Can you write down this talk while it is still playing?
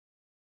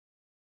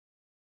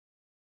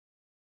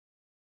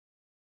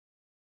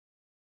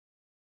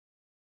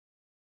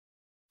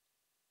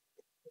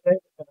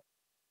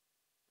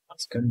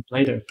can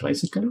later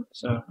place again.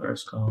 So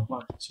first go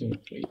 1, 2,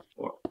 3,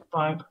 4,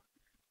 5.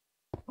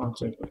 1,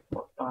 2, 3,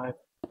 4, 5.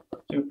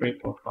 1, 2, 3,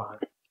 4, 5.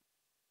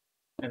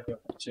 And 1,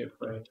 2,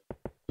 3,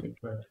 2,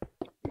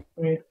 3,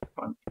 3,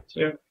 1,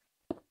 2.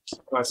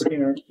 Quartz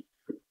here.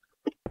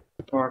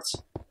 Quartz,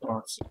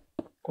 quartz,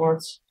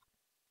 quartz.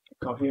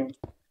 Go here.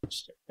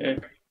 Stick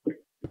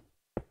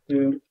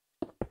 2,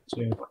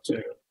 2, 1,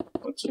 2,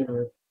 1,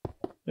 2,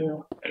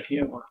 2. And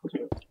here 1,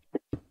 2.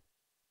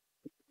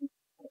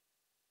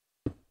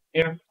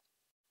 Here.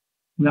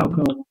 Now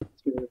go 1,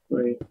 2,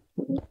 3,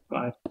 4,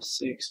 5,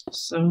 6,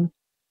 7.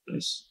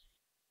 This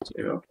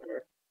 0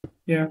 here.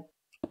 Here.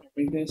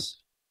 Read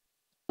this.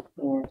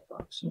 4,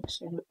 5, 6,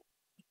 7.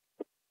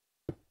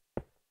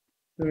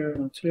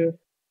 1, 2.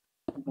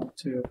 1,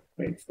 2,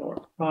 3,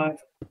 4,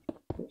 5.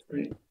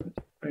 3,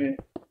 3,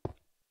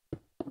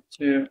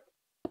 2.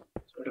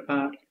 To the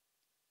back.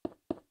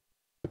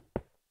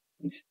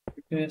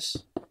 Like this.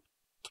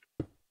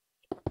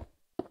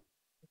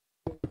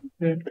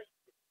 Here.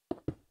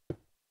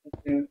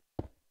 Here.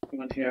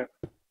 One here.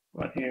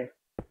 One here.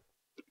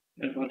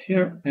 And one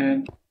here.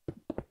 And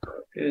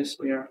this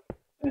here.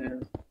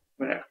 And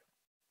there.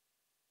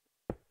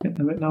 And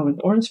now with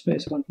orange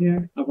space, one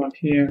here, one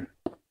here,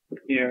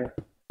 here,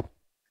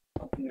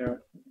 one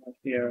here, one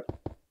here.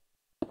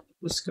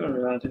 Let's go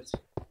around it.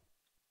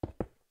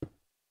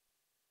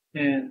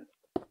 And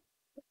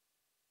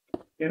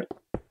here,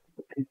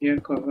 and here,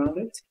 go around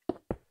it.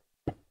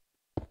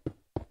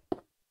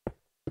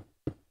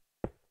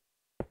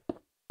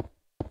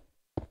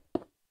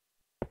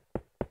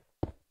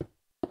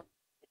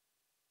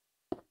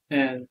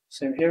 And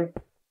same here.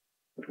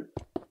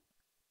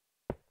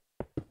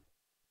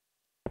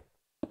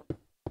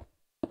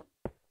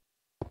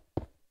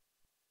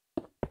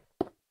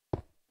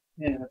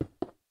 And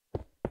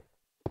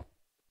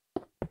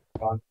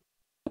one.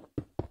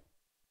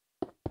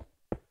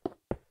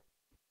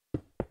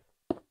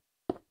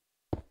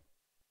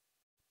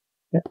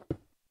 Yeah.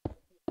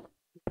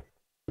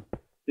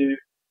 2,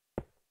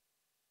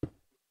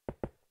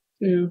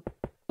 2,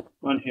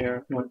 1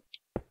 here, 1,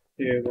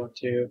 2, 1,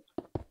 2,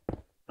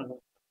 1,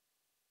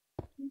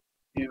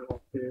 here, 1,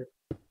 2,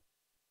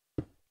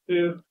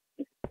 2.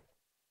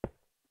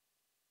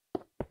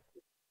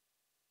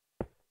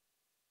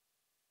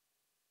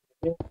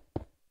 Yeah.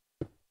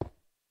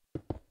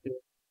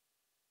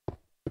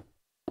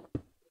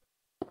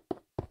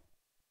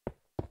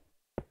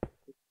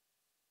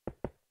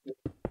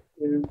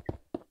 2,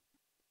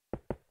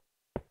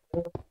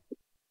 2,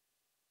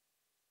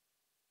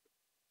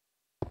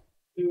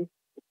 2,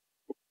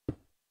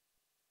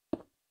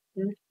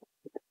 3,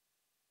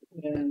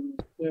 and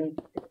 2,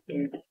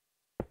 2,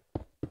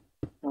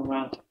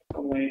 around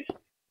away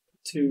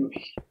to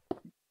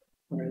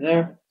over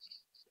there.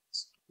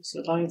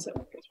 So lines that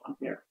make this one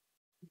here.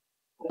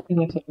 I think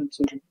that's open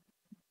to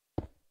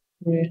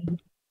 3,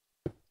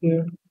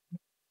 2,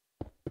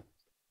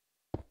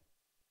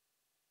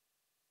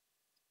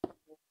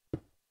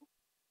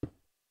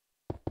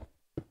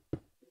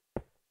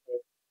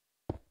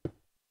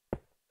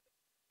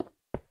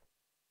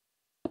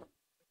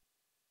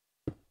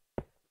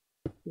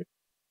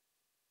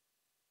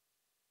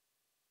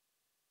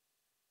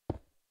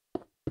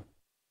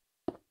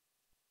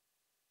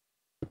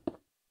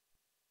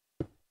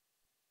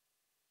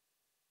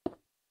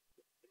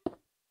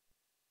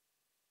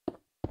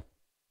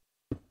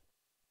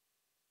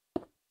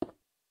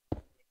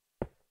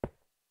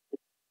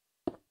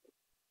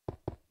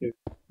 2,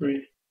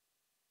 3,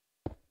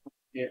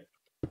 here.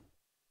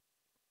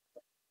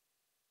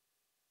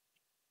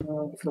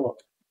 4.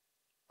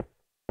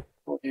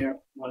 4 here,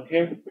 1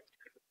 here.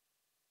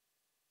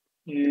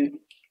 Yeah,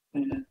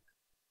 and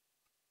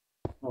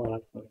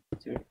 1,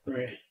 2,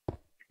 3,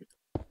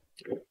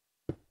 2,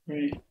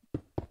 3,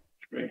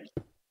 3,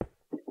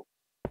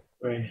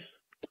 3,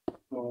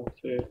 1,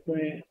 2,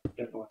 3,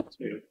 and 1,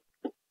 2,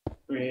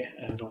 3,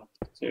 and 1,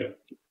 2.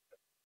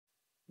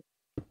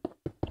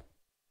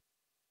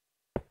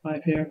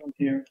 5 here, 1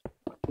 here,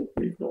 1, 2,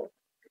 3, 4,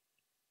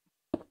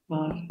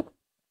 5,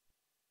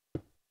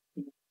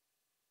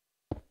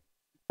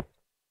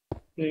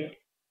 2,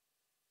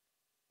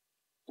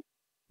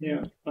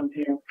 here, 1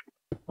 here,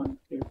 1,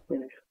 2,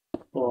 3,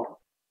 4,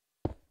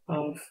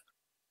 5,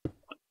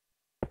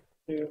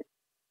 2,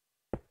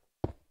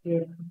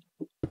 here,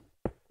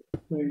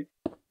 3,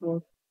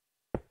 4,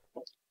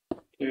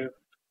 2,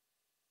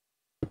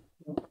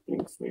 1,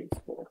 2, 3,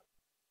 4,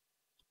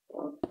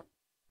 1,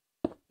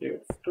 2,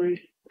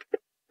 3,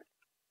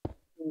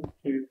 1,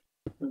 2,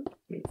 1,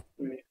 2,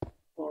 3,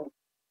 4,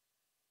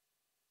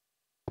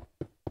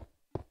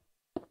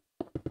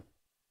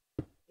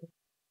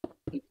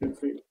 1, 2,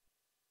 3,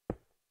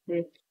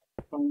 3,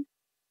 1.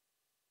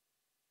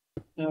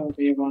 That would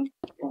be 1,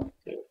 1,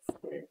 2,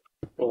 3,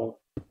 4,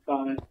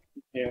 5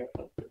 here,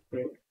 1, 2,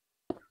 3,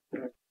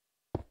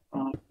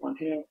 5, 1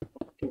 here,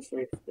 1, 2,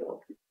 3, 4,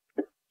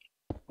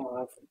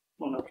 5,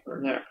 1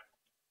 over there.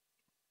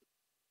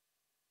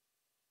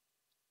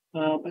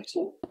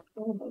 Actually,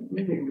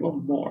 maybe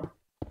one more.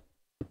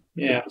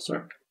 Yeah,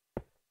 sorry.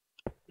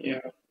 Yeah,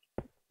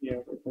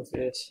 here because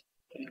it's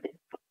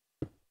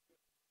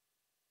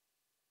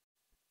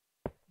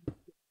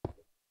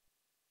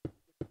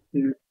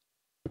 2,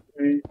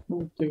 3,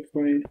 1, 2,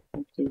 3,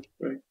 1, 2,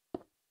 3,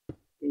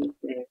 2,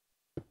 3,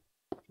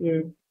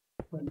 2,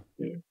 1,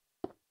 2,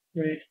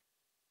 3.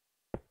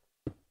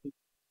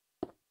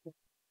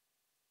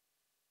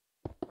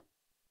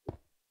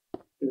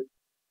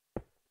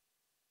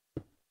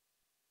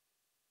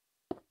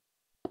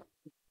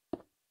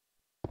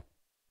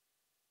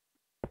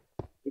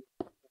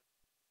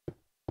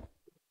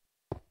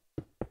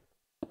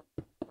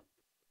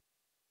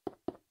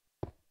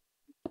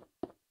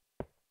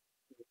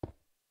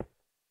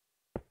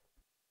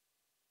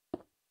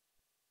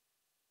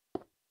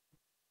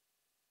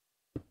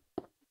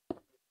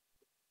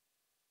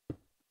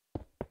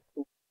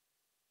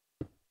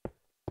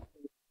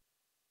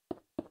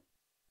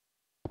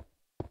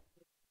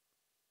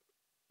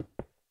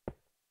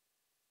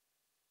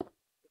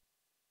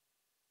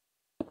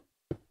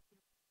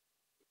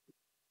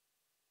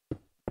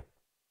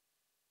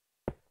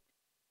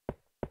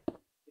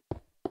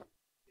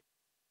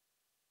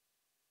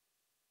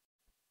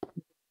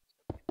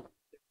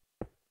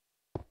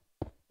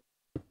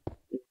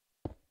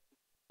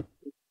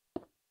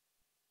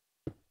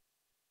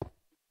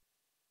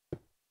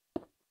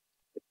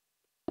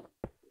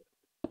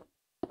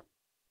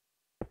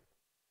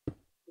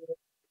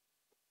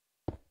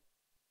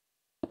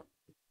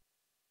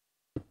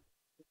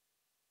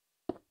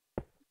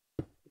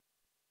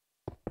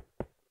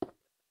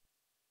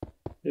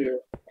 Here,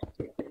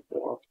 2, 3,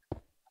 4,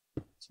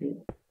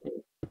 2, 3,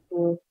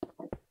 4,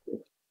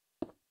 2,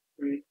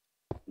 3,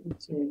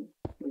 2,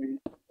 3,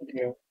 and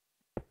here,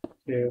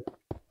 2,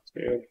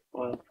 2,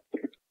 1,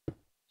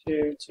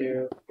 2,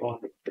 2, 1,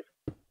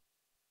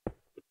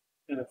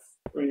 and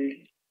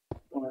 3,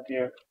 1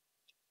 here,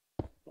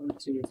 1,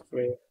 2,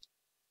 3,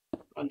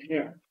 1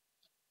 here,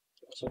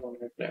 also 1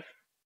 right there.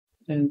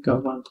 And go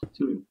 1,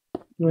 2,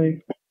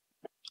 3,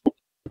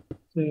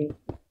 2,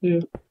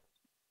 2,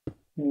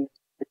 1,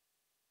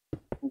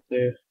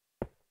 2,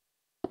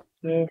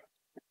 2,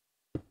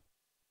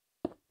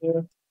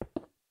 2,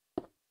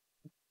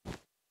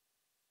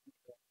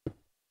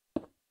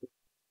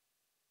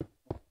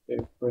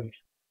 2, 3,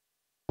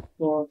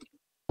 4,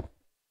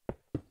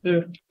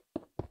 2,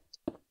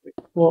 3,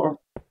 4,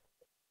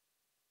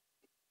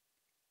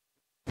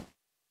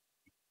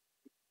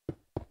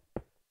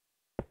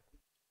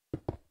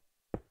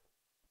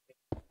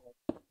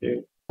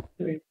 2,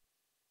 3,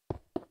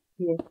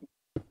 2,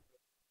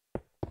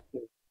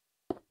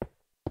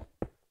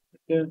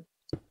 2,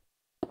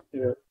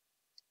 2,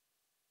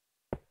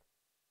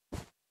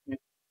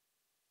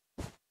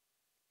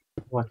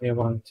 1 here,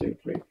 1, 2,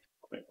 3,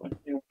 1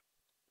 here,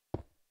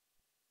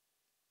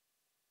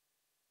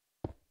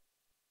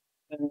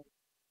 and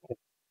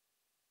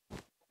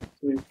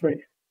 2,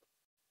 3,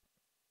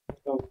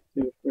 1,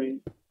 2,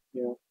 3,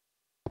 here,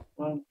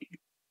 1,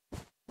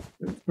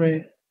 2,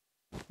 3,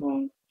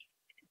 1,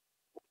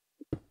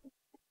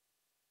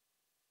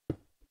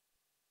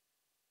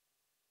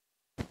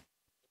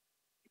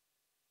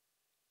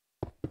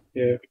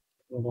 2,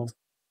 1,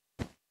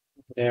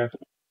 there,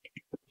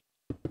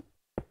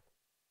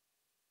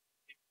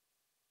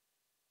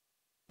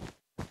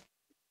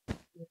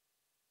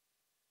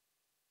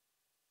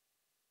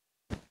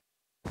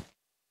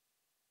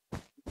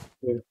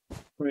 2,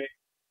 3,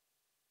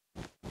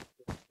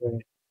 3,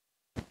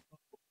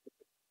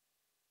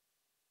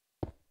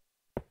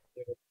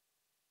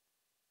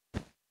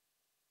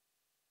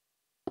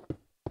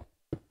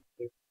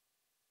 2,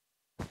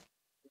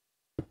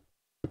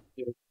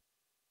 2,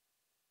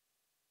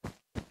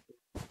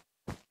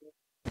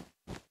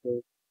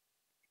 2,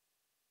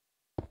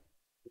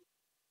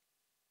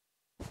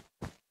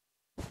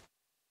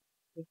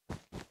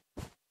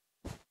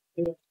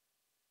 2,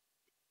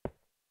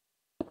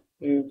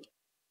 2,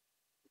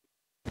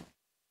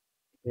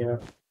 here,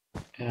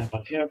 and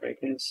 1 here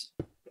because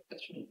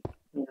actually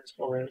it's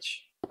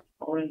orange,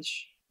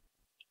 orange,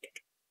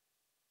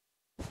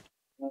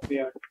 up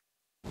here,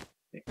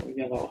 go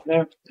yellow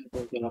there, and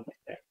go yellow right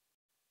there.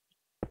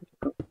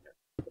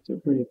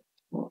 2, 3,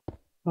 4,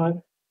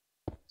 5,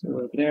 2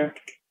 over there,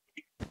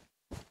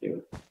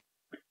 2,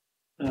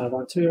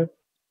 1, 2,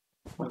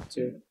 1,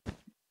 2,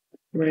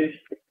 3,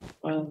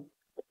 1,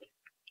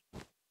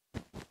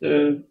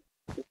 2,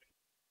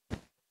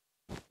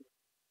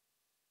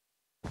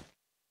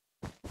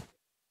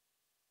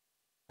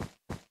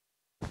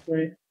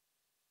 3,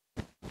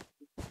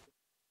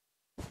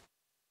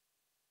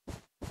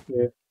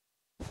 2,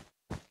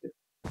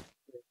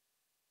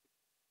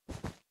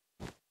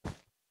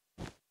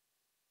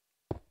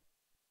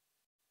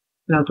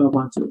 now go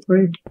 1, 2,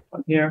 3,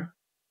 1 here,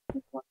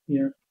 1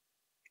 here,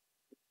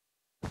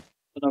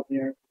 1 up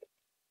here,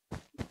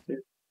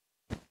 2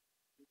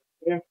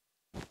 here,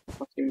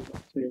 1, 2,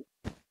 1, 2,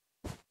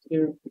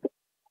 2,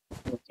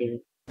 1,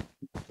 2,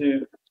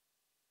 2,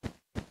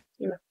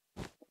 2,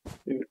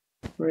 2,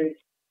 3,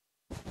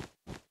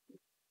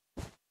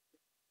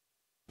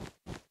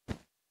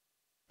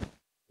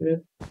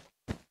 2,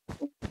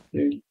 1,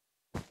 2,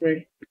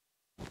 3,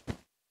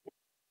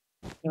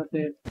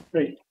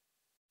 33.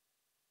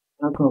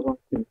 Now go 1,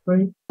 2,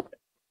 3,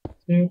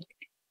 2.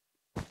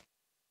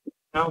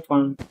 Now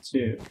 1,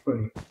 2,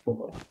 3,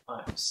 4,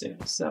 5,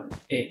 6, 7,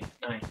 8,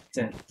 9,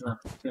 10, 11,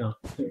 12,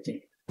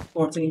 13,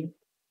 14.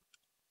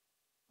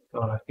 Go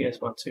like this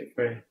 1, 2,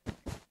 3.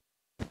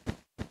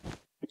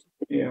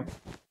 Here.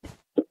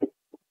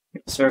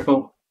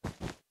 Circle.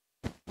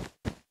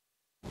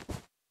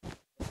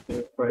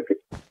 2, 3.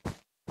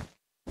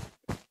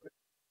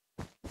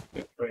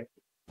 2, 3.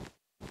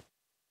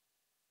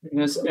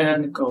 This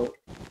and go.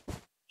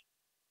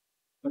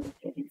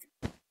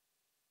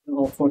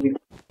 All 14.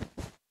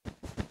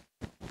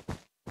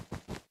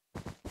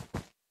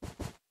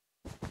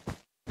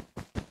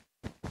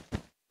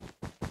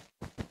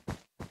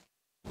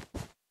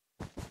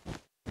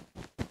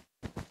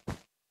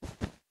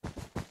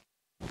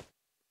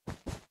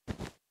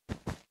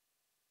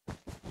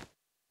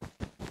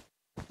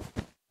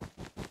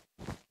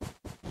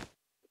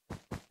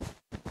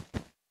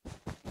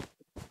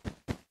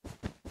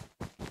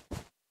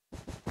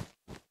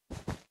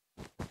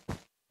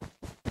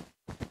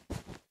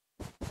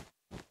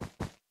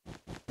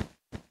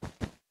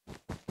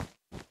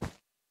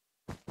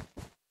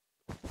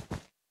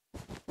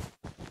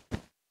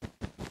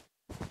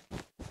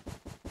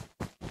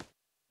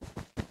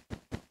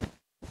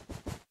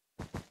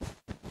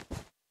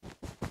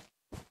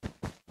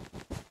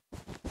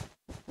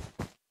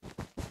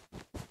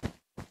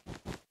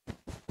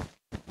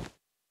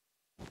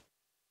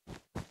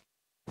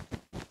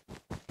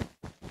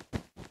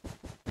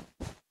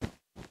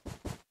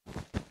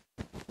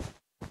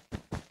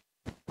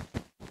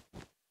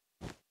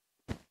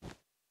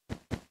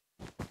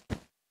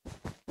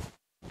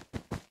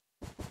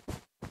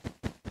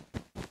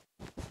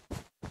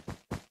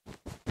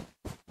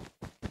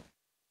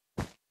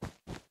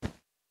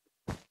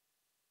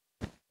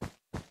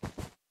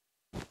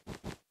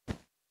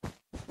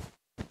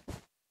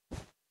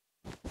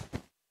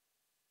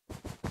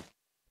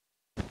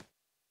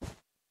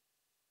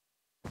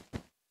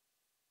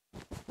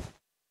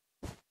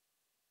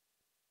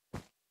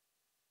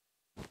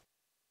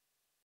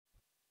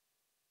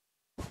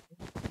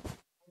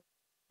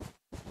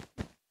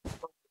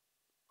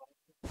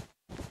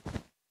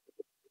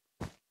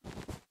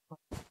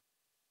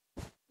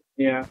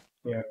 Here,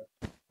 here,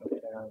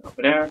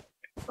 over there,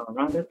 go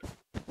around it.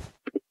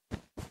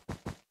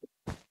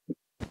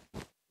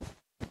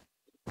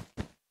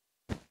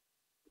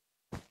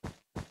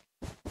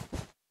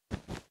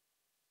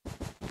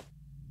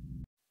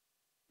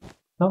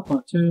 Now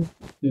 1, 2,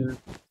 2,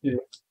 2,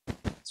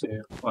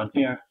 2, 1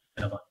 here,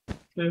 and 1,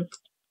 2.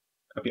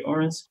 Copy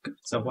orange.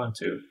 So 1,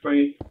 2,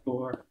 3,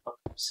 4, 5,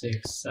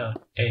 6, 7,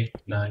 8,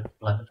 9,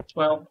 11,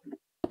 12.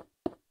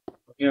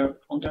 Here,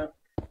 on there.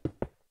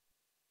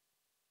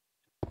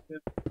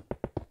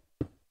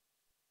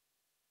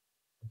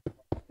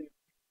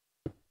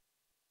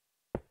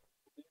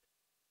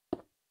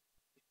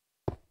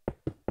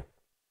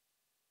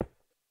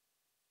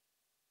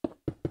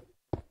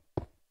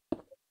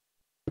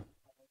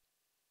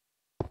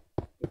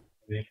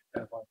 We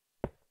have 1,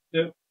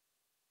 2.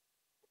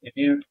 In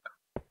here,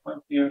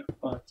 1 here,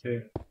 1,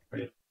 2,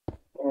 3,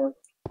 4,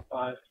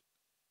 5,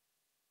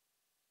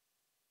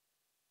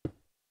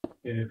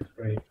 2,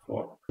 3,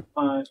 4,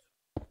 5,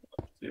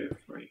 2,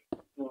 3,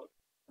 4,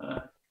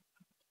 5,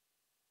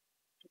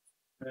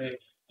 3,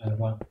 and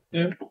 1,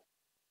 2.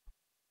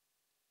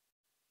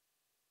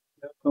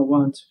 Go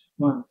 1,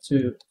 1,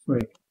 2, 3,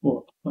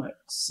 4, 5,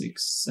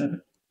 6,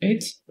 7,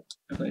 8.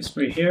 And place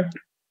 3 here.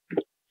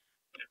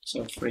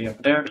 So 3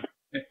 up there.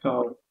 And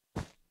go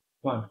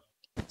 1,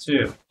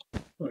 2,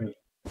 3,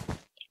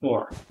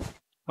 4,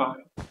 5,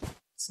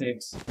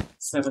 6,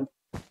 7,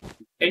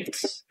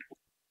 8.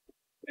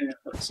 And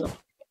so.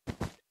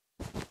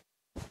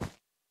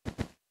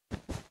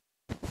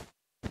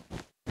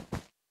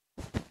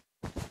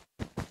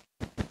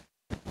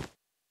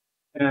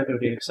 And do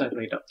the exact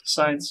rate up the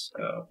sides.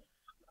 So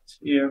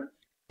here.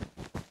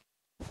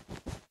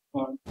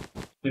 1,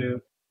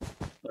 2,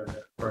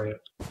 3,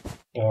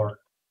 4,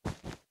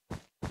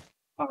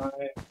 5,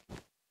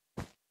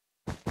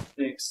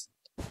 6,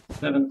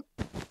 7,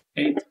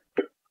 8.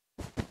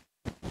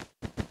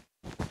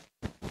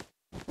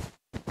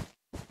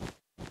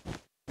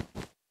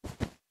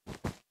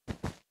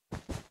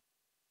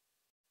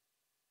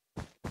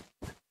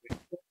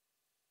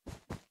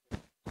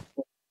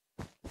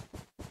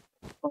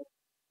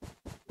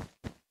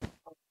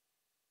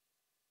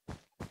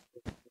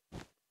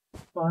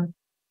 Fine.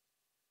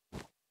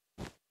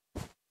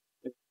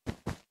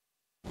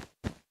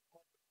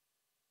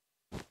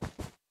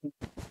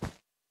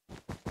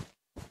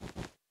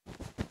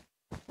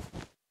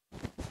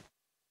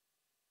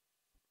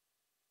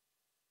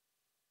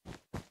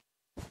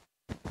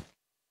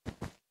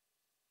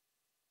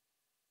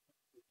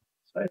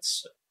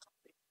 Sides.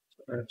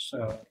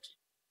 So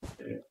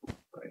 2,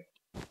 3,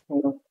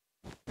 4,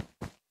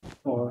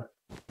 4,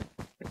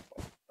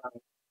 5,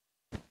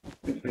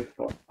 2, 3,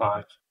 4,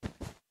 5.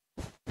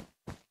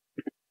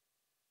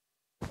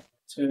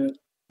 2,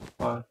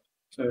 1,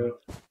 2,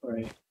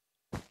 3,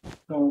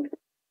 4,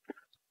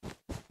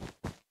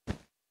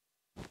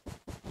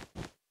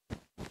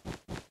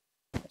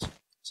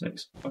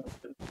 6, 1, 2,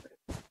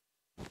 3.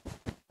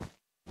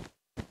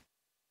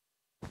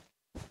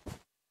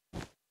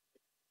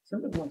 So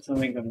I want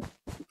something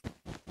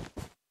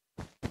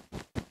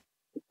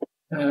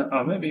that,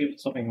 or maybe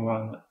something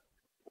around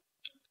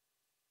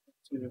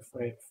 2,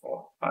 3,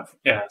 4, 5.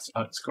 Yeah,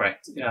 it's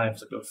correct. Yeah, I have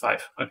to go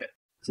 5. Okay.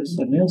 This is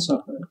the nail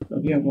software. So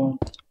here 1,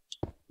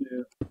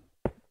 2,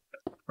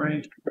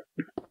 3.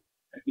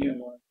 And here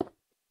 1,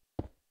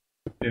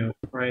 2,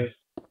 3.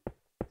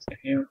 So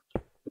here.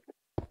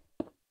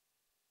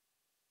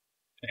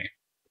 Okay.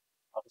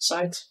 On the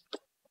side.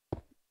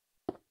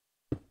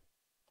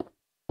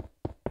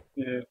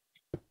 2,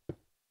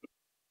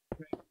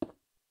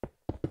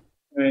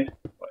 3.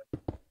 1,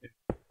 2.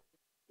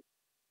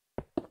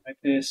 Like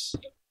this.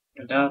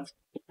 And that.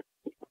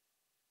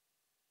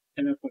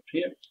 And I put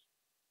here.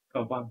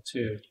 Go 1,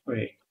 2,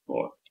 3,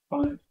 4,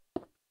 5.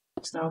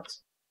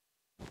 Snout.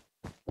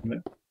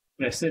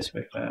 Replace this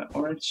with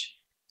orange.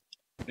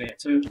 Layer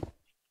 2.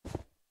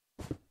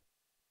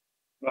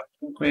 Black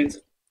concrete.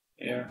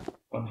 Here.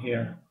 1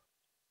 here.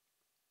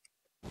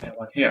 And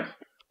 1 here.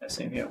 The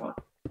same here 1.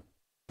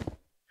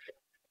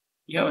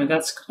 Yeah, and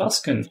that's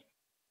Combusken.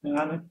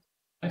 And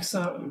next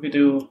time we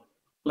do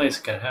Blaze,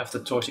 can have the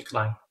Torchic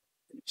line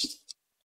finished.